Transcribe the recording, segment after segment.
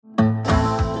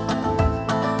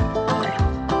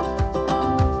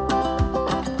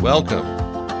Welcome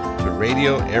to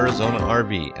Radio Arizona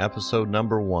RV, episode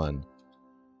number 1.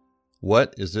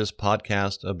 What is this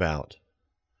podcast about?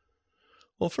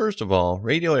 Well, first of all,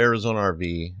 Radio Arizona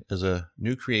RV is a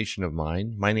new creation of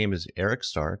mine. My name is Eric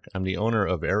Stark. I'm the owner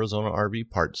of Arizona RV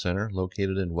Parts Center,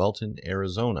 located in Welton,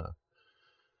 Arizona.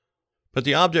 But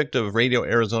the object of Radio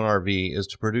Arizona RV is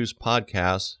to produce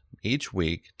podcasts each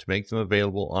week to make them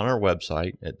available on our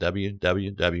website at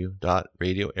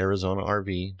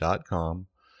www.radioarizonarv.com.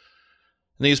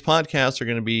 And these podcasts are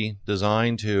going to be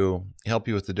designed to help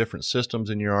you with the different systems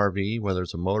in your RV, whether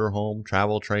it's a motorhome,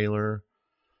 travel trailer,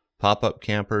 pop-up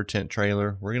camper, tent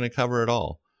trailer. We're going to cover it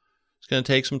all. It's going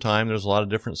to take some time. There's a lot of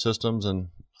different systems and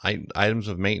items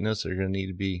of maintenance that are going to need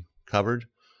to be covered,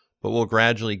 but we'll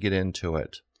gradually get into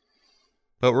it.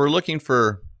 But we're looking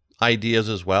for ideas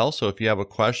as well, so if you have a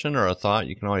question or a thought,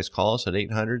 you can always call us at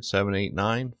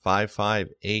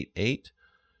 800-789-5588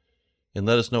 and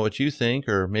let us know what you think,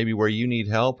 or maybe where you need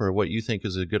help, or what you think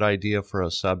is a good idea for a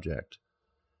subject.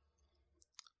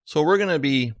 So we're going to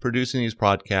be producing these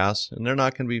podcasts, and they're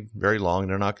not going to be very long.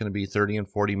 They're not going to be 30 and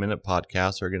 40-minute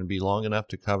podcasts. They're going to be long enough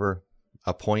to cover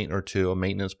a point or two, a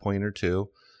maintenance point or two,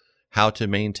 how to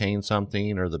maintain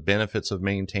something, or the benefits of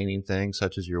maintaining things,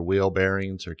 such as your wheel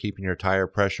bearings, or keeping your tire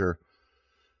pressure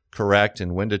correct,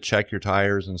 and when to check your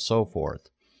tires, and so forth.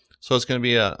 So it's going to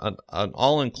be an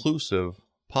all-inclusive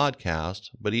podcast,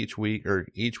 but each week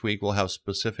we'll have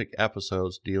specific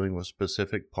episodes dealing with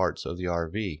specific parts of the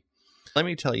RV. Let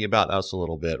me tell you about us a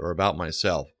little bit, or about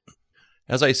myself.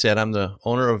 As I said, I'm the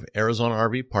owner of Arizona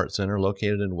RV Parts Center,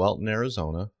 located in Welton,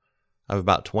 Arizona. I have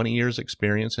about 20 years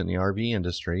experience in the RV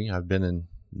industry. I've been in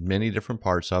many different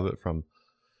parts of it, from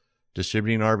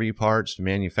distributing RV parts to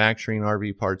manufacturing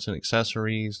RV parts and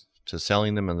accessories to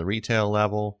selling them on the retail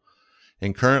level.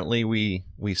 And currently we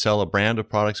sell a brand of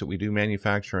products that we do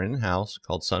manufacture in-house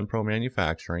called SunPro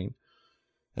Manufacturing.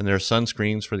 And there are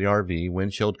sunscreens for the RV,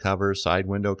 windshield covers, side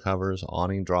window covers,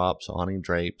 awning drops, awning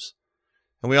drapes.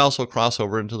 And we also cross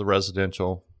over into the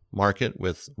residential market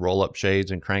with roll-up shades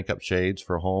and crank-up shades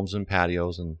for homes and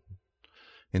patios and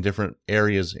in different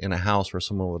areas in a house where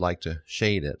someone would like to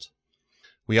shade it.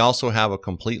 We also have a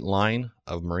complete line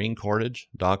of marine cordage,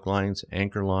 dock lines,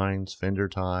 anchor lines, fender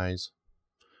ties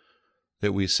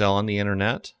that we sell on the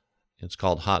internet. It's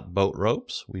called Hot Boat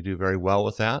Ropes. We do very well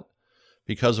with that.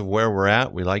 Because of where we're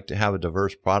at, we like to have a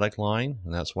diverse product line,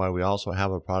 and that's why we also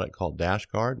have a product called Dash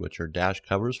Guard, which are dash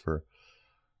covers for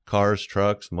cars,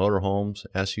 trucks, motorhomes,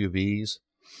 SUVs,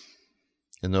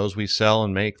 and those we sell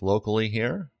and make locally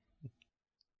here.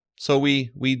 So we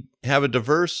have a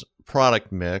diverse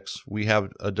product mix. We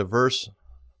have a diverse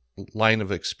line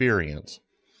of experience.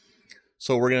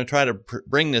 So we're going to try to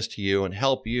bring this to you and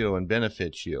help you and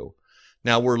benefit you.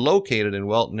 Now, we're located in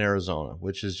Welton, Arizona,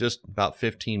 which is just about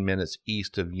 15 minutes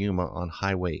east of Yuma on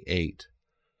Highway 8.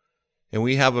 And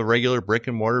we have a regular brick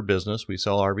and mortar business. We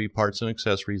sell RV parts and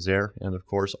accessories there, and of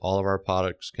course, all of our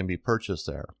products can be purchased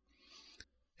there.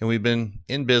 And we've been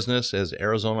in business as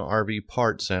Arizona RV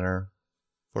Parts Center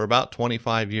for about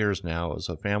 25 years now. It's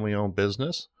a family-owned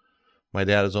business. My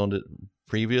dad has owned it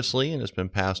previously, and it's been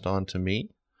passed on to me.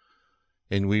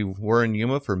 And we were in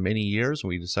Yuma for many years.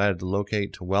 We decided to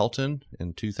locate to Welton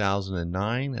in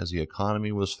 2009 as the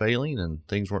economy was failing and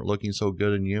things weren't looking so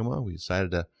good in Yuma. We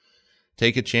decided to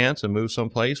take a chance and move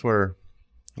someplace where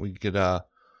we could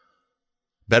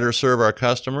better serve our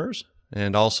customers,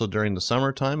 and also during the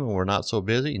summertime when we're not so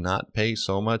busy, not pay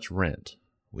so much rent.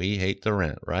 We hate the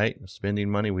rent, right?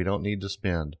 Spending money we don't need to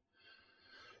spend.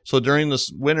 So during this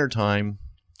wintertime,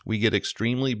 we get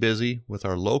extremely busy with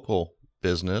our local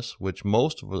business, which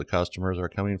most of the customers are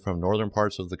coming from northern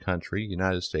parts of the country,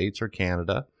 United States or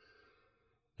Canada.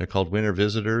 They're called winter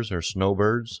visitors or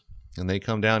snowbirds, and they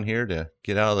come down here to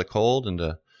get out of the cold and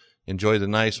to enjoy the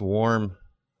nice warm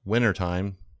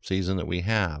wintertime season that we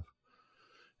have.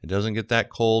 It doesn't get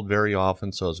that cold very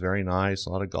often, so it's very nice.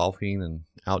 A lot of golfing and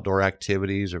outdoor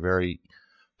activities are very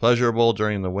pleasurable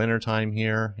during the wintertime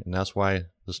here, and that's why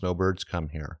the snowbirds come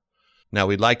here. Now,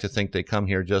 we'd like to think they come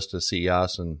here just to see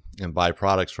us and buy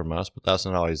products from us, but that's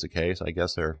not always the case. I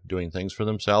guess they're doing things for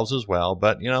themselves as well,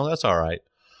 but, that's all right.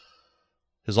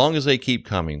 As long as they keep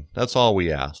coming, that's all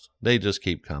we ask. They just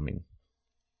keep coming.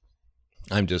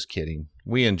 I'm just kidding.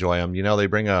 We enjoy them. They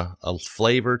bring a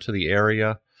flavor to the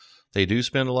area. They do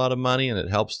spend a lot of money, and it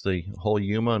helps the whole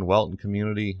Yuma and Welton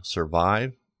community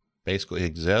survive, basically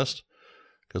exist,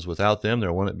 because without them,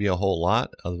 there wouldn't be a whole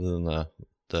lot other than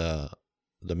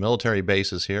the military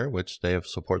bases here, which they have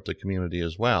support the community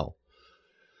as well.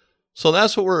 So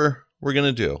that's what we're going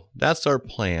to do. That's our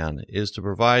plan, is to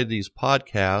provide these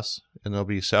podcasts, and there'll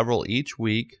be several each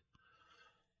week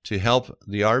to help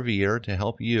the RVer, to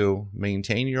help you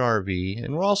maintain your RV.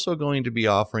 And we're also going to be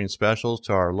offering specials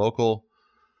to our local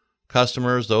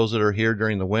customers, those that are here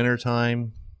during the winter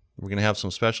time. We're going to have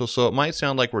some specials. So it might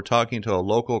sound like we're talking to a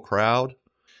local crowd,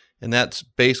 and that's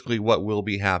basically what will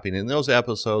be happening. In those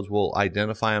episodes, we'll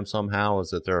identify them somehow as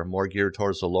that they're more geared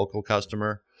towards the local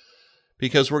customer,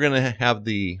 because we're going to have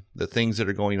the things that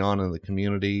are going on in the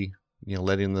community,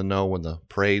 letting them know when the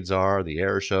parades are, the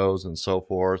air shows, and so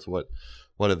forth, what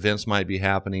events might be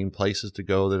happening, places to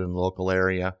go that are in the local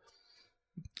area.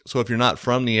 So if you're not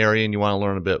from the area and you want to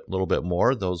learn a little bit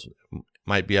more, those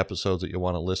might be episodes that you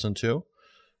want to listen to.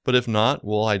 But if not,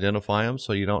 we'll identify them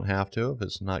so you don't have to if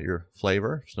it's not your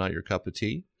flavor, it's not your cup of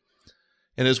tea.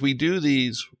 And as we do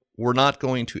these, we're not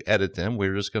going to edit them.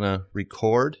 We're just going to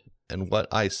record, and what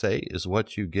I say is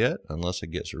what you get, unless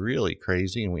it gets really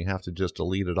crazy and we have to just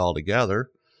delete it all together.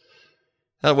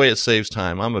 That way it saves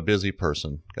time. I'm a busy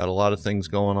person. Got a lot of things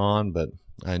going on, but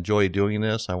I enjoy doing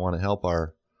this. I want to help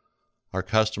our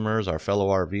customers, our fellow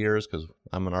RVers, because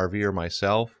I'm an RVer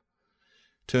myself,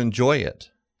 to enjoy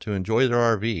it, to enjoy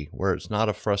their RV, where it's not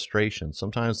a frustration.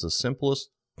 Sometimes the simplest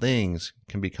things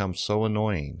can become so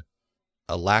annoying.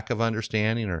 A lack of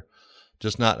understanding, or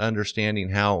just not understanding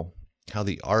how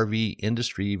the RV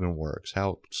industry even works,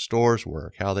 how stores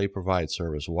work, how they provide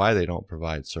service, why they don't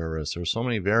provide service. There's so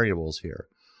many variables here.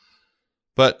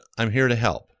 But I'm here to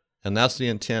help, and that's the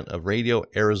intent of Radio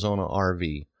Arizona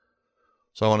RV.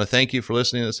 So I want to thank you for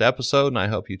listening to this episode, and I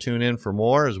hope you tune in for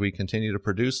more as we continue to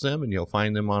produce them, and you'll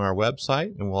find them on our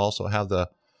website. And we'll also have the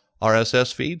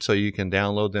RSS feed so you can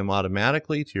download them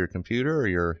automatically to your computer or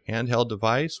your handheld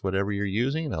device, whatever you're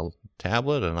using, a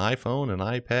tablet, an iPhone, an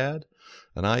iPad,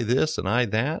 an iThis, an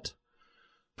iThat.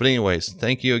 But anyways,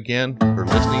 thank you again for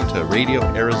listening to Radio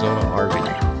Arizona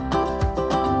RV.